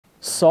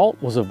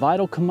Salt was a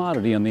vital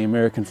commodity on the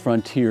American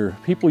frontier.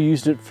 People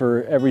used it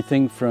for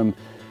everything from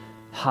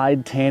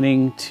hide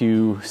tanning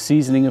to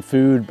seasoning of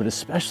food, but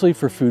especially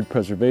for food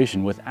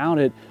preservation. Without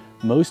it,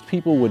 most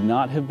people would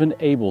not have been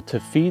able to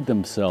feed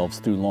themselves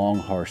through long,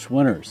 harsh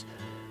winters.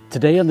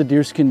 Today on the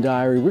Deerskin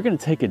Diary, we're going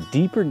to take a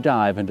deeper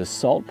dive into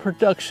salt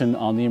production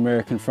on the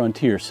American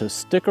frontier, so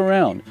stick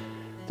around.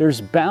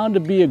 There's bound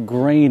to be a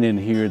grain in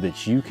here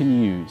that you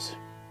can use.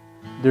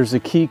 There's a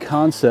key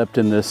concept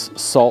in this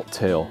salt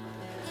tale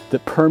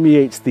that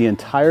permeates the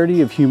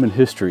entirety of human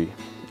history,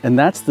 and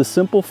that's the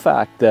simple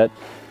fact that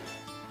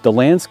the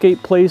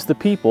landscape plays the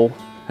people,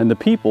 and the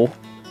people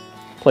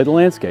play the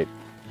landscape.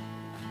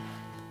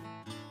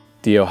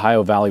 The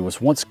Ohio Valley was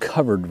once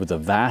covered with a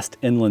vast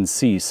inland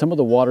sea, some of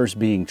the waters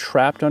being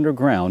trapped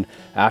underground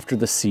after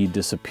the sea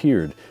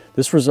disappeared.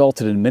 This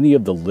resulted in many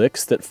of the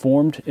licks that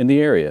formed in the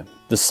area.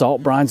 The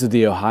salt brines of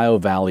the Ohio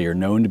Valley are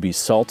known to be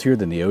saltier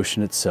than the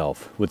ocean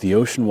itself, with the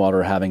ocean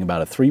water having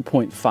about a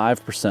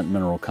 3.5%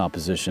 mineral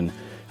composition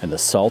and the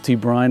salty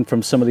brine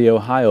from some of the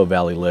Ohio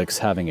Valley licks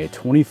having a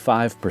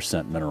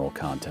 25% mineral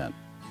content.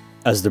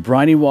 As the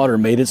briny water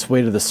made its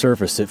way to the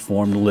surface, it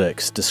formed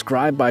licks,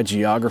 described by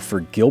geographer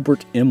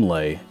Gilbert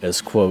Imlay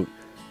as, quote,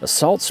 "A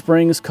salt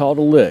spring is called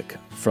a lick,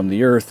 from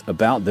the earth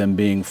about them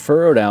being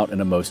furrowed out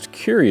in a most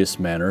curious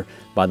manner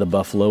by the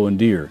buffalo and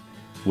deer,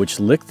 which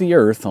lick the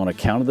earth on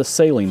account of the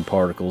saline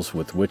particles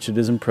with which it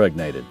is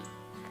impregnated."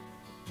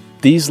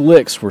 These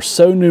licks were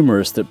so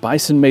numerous that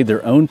bison made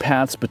their own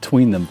paths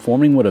between them,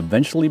 forming what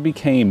eventually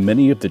became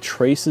many of the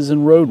traces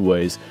and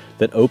roadways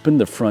that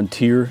opened the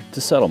frontier to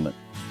settlement.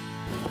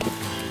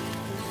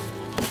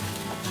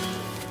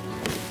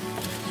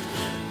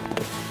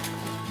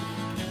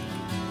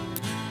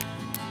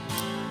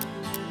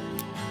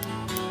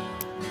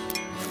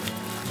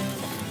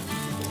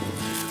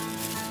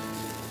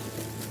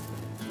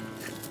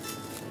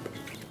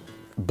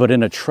 But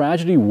in a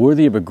tragedy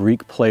worthy of a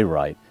Greek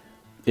playwright,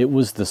 it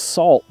was the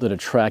salt that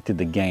attracted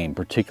the game,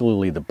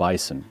 particularly the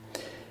bison.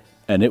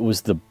 And it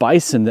was the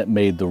bison that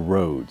made the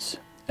roads.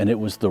 And it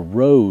was the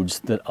roads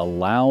that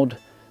allowed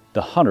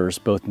the hunters,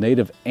 both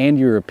native and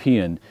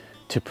European,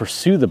 to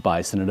pursue the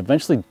bison and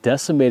eventually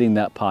decimating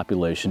that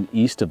population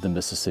east of the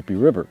Mississippi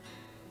River.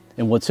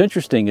 And what's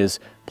interesting is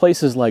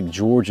places like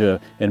Georgia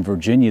and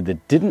Virginia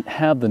that didn't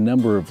have the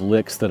number of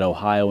licks that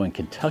Ohio and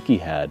Kentucky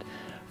had,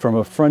 from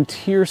a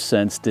frontier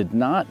sense, did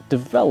not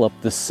develop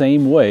the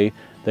same way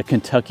that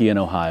Kentucky and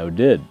Ohio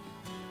did.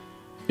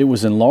 It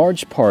was in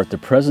large part the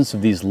presence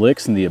of these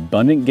licks and the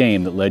abundant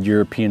game that led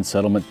European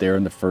settlement there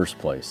in the first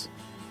place.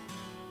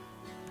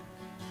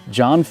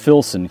 John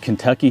Filson,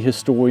 Kentucky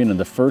historian and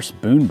the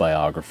first Boone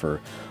biographer,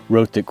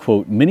 wrote that,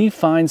 quote, "Many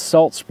fine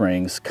salt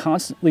springs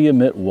constantly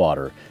emit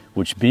water,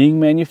 which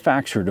being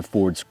manufactured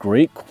affords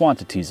great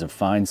quantities of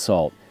fine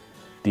salt.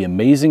 The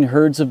amazing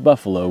herds of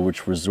buffalo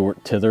which resort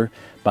thither,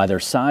 by their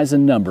size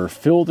and number,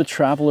 fill the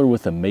traveler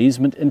with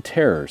amazement and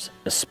terrors,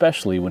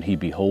 especially when he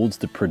beholds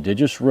the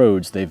prodigious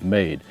roads they've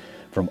made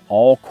from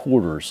all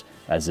quarters,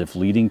 as if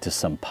leading to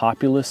some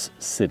populous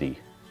city."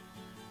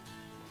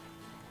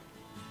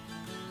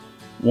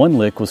 One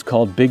lick was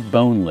called Big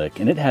Bone Lick,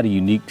 and it had a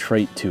unique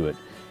trait to it.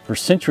 For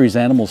centuries,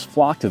 animals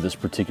flocked to this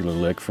particular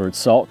lick for its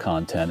salt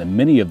content, and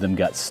many of them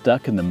got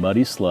stuck in the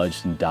muddy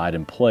sludge and died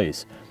in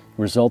place,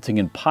 resulting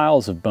in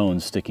piles of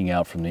bones sticking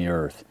out from the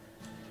earth.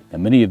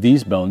 And many of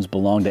these bones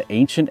belonged to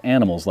ancient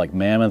animals like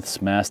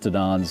mammoths,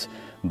 mastodons,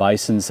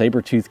 bison,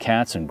 saber-toothed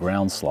cats, and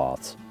ground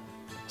sloths.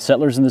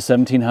 Settlers in the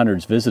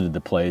 1700s visited the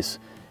place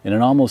in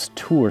an almost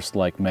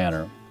tourist-like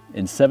manner.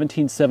 In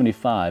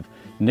 1775,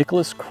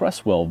 Nicholas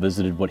Creswell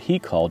visited what he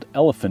called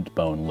Elephant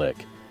Bone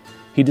Lick.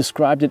 He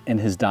described it in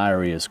his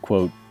diary as,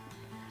 quote,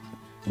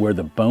 "Where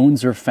the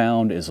bones are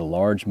found is a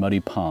large muddy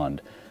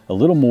pond, a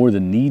little more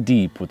than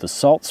knee-deep, with a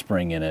salt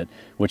spring in it,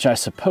 which I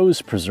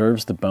suppose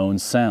preserves the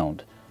bones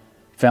sound.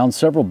 Found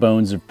several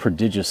bones of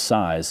prodigious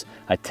size.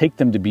 I take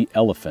them to be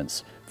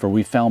elephants, for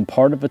we found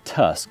part of a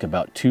tusk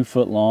about 2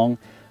 foot long,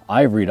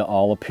 ivory to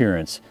all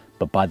appearance,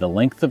 but by the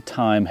length of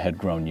time had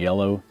grown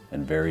yellow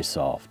and very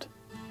soft."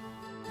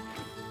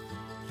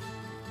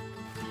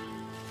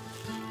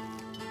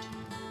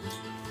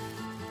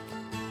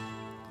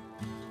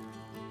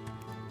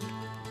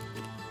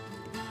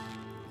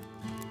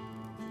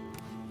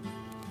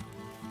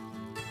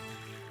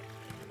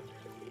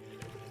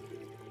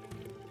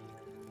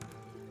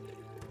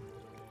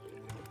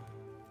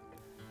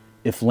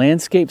 If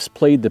landscapes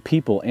played the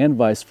people and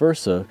vice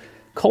versa,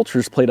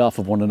 cultures played off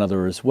of one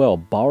another as well,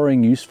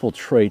 borrowing useful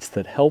traits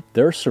that helped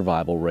their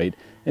survival rate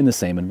in the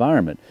same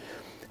environment.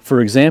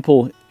 For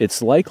example,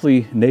 it's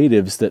likely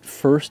natives that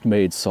first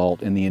made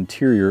salt in the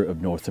interior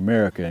of North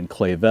America in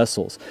clay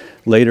vessels,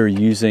 later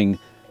using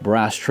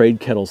brass trade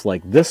kettles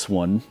like this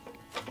one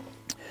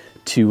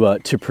to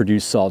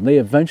produce salt. And they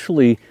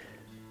eventually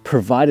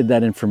provided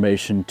that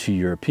information to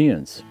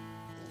Europeans.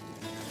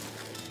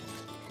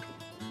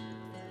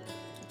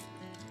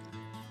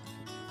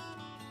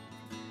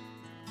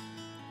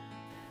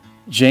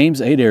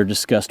 James Adair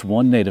discussed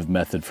one native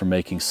method for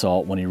making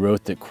salt when he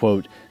wrote that,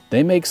 quote,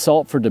 They make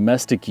salt for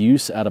domestic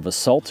use out of a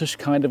saltish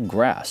kind of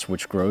grass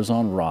which grows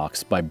on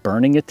rocks by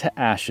burning it to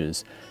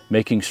ashes,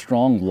 making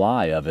strong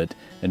lye of it,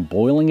 and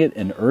boiling it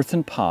in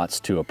earthen pots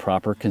to a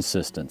proper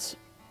consistence.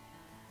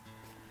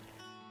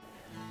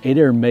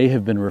 Adair may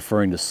have been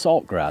referring to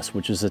saltgrass,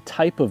 which is a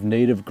type of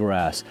native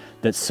grass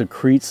that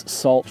secretes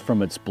salt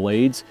from its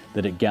blades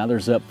that it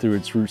gathers up through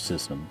its root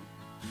system.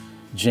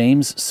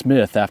 James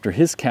Smith, after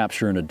his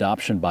capture and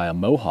adoption by a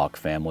Mohawk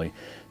family,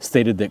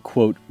 stated that,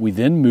 quote, "We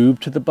then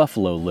moved to the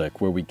buffalo lick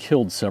where we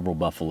killed several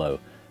buffalo,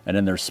 and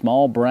in their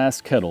small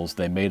brass kettles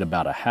they made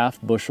about a half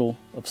bushel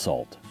of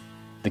salt."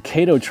 The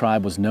Caddo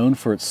tribe was known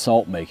for its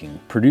salt making,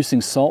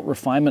 producing salt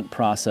refinement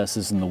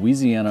processes in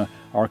Louisiana,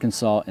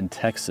 Arkansas, and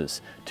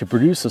Texas to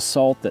produce a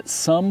salt that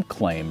some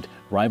claimed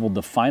rivaled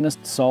the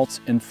finest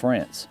salts in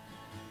France.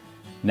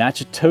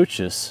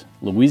 Natchitoches,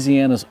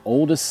 Louisiana's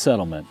oldest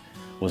settlement,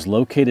 was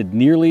located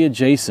nearly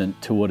adjacent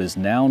to what is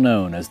now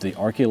known as the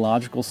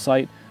archaeological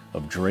site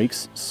of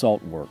Drake's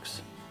Salt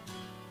Works.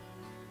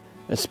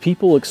 As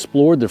people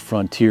explored the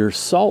frontier,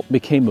 salt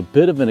became a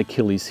bit of an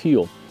Achilles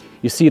heel.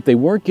 You see, if they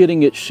weren't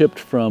getting it shipped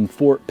from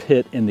Fort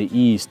Pitt in the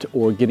east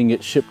or getting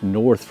it shipped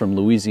north from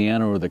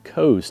Louisiana or the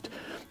coast,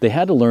 they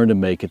had to learn to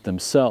make it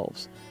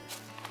themselves.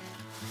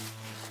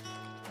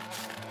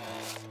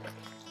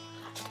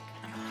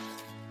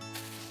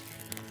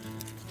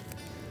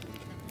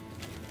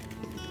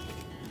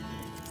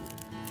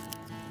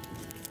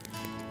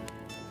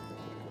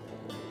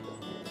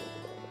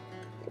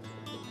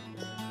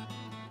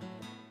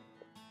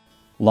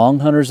 Long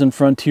hunters and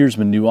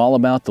frontiersmen knew all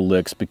about the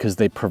licks because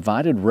they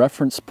provided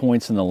reference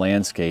points in the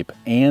landscape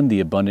and the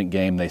abundant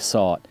game they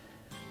sought.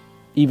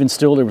 Even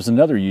still, there was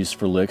another use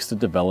for licks that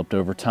developed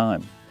over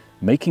time.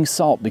 Making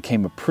salt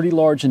became a pretty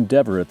large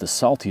endeavor at the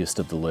saltiest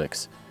of the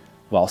licks.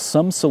 While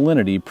some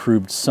salinity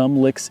proved some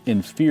licks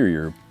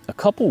inferior, a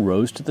couple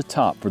rose to the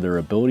top for their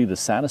ability to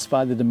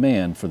satisfy the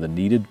demand for the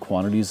needed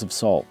quantities of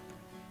salt.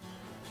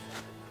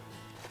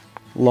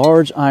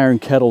 Large iron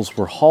kettles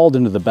were hauled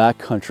into the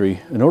backcountry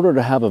in order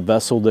to have a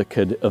vessel that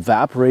could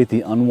evaporate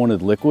the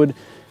unwanted liquid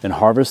and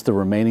harvest the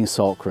remaining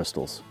salt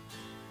crystals.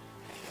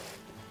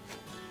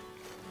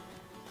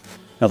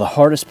 Now, the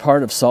hardest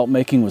part of salt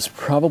making was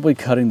probably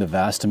cutting the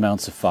vast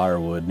amounts of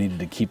firewood needed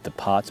to keep the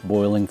pots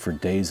boiling for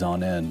days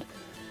on end,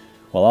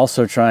 while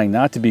also trying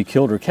not to be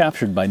killed or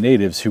captured by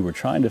natives who were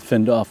trying to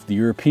fend off the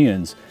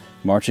Europeans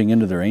marching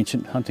into their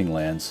ancient hunting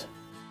lands.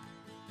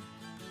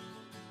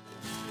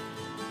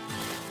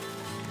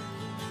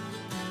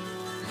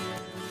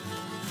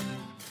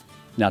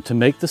 Now, to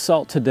make the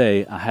salt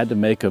today, I had to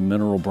make a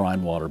mineral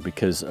brine water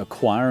because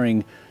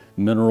acquiring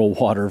mineral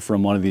water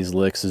from one of these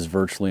licks is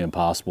virtually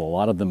impossible. A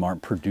lot of them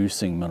aren't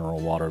producing mineral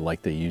water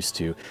like they used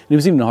to. And it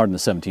was even hard in the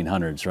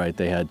 1700s, right?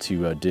 They had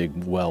to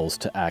dig wells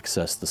to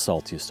access the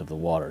saltiest of the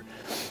water.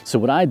 So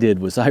what I did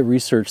was I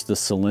researched the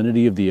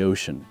salinity of the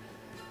ocean.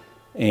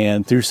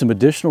 And through some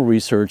additional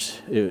research,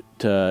 it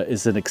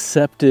is an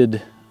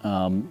accepted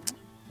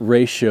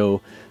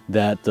ratio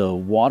that the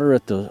water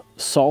at the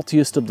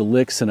saltiest of the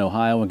licks in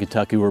Ohio and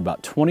Kentucky were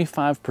about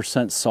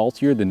 25%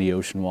 saltier than the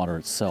ocean water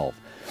itself.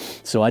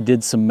 So I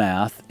did some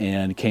math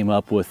and came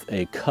up with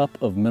a cup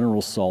of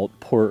mineral salt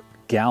per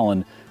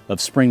gallon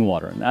of spring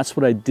water. And that's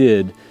what I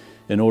did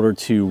in order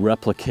to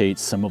replicate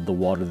some of the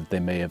water that they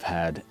may have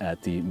had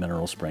at the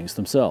mineral springs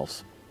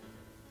themselves.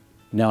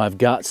 Now, I've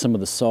got some of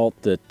the salt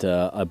that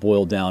I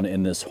boiled down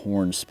in this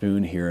horn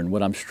spoon here, and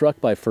what I'm struck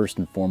by first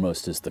and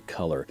foremost is the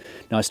color.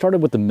 Now, I started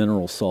with the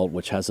mineral salt,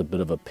 which has a bit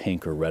of a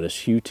pink or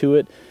reddish hue to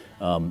it,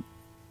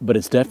 but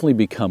it's definitely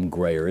become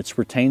grayer. It's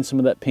retained some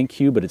of that pink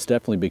hue, but it's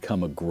definitely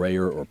become a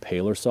grayer or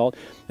paler salt,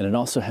 and it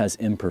also has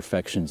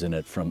imperfections in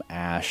it from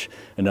ash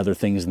and other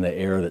things in the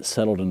air that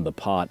settled into the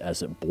pot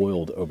as it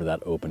boiled over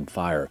that open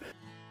fire.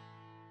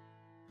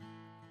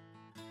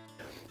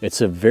 It's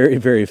a very,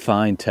 very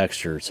fine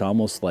texture. It's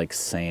almost like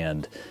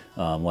sand,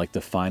 like the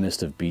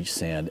finest of beach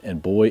sand.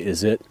 And boy,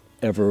 is it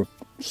ever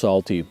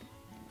salty. You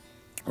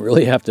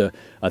really have to,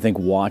 I think,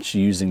 watch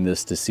using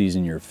this to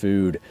season your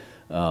food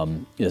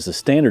as a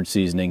standard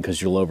seasoning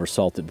because you'll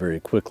oversalt it very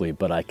quickly.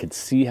 But I could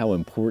see how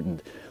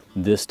important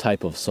this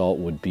type of salt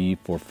would be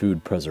for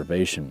food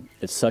preservation.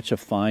 It's such a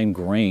fine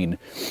grain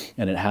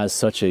and it has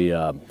such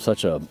a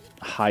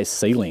high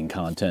saline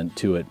content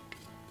to it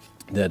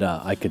that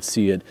I could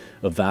see it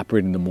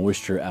evaporating the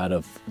moisture out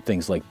of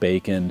things like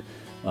bacon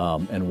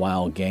and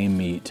wild game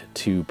meat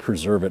to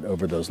preserve it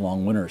over those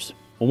long winters.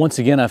 Well, once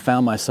again, I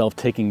found myself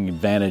taking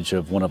advantage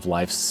of one of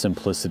life's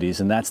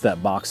simplicities, and that's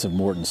that box of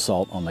Morton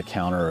salt on the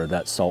counter or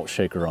that salt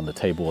shaker on the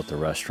table at the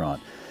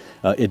restaurant.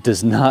 It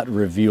does not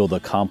reveal the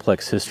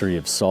complex history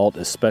of salt,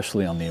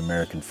 especially on the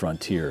American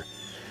frontier.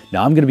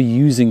 Now, I'm going to be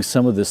using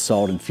some of this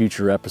salt in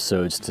future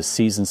episodes to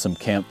season some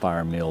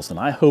campfire meals, and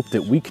I hope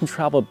that we can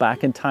travel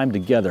back in time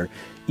together,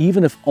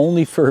 even if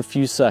only for a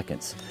few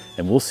seconds.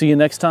 And we'll see you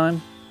next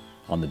time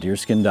on the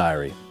Deerskin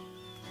Diary.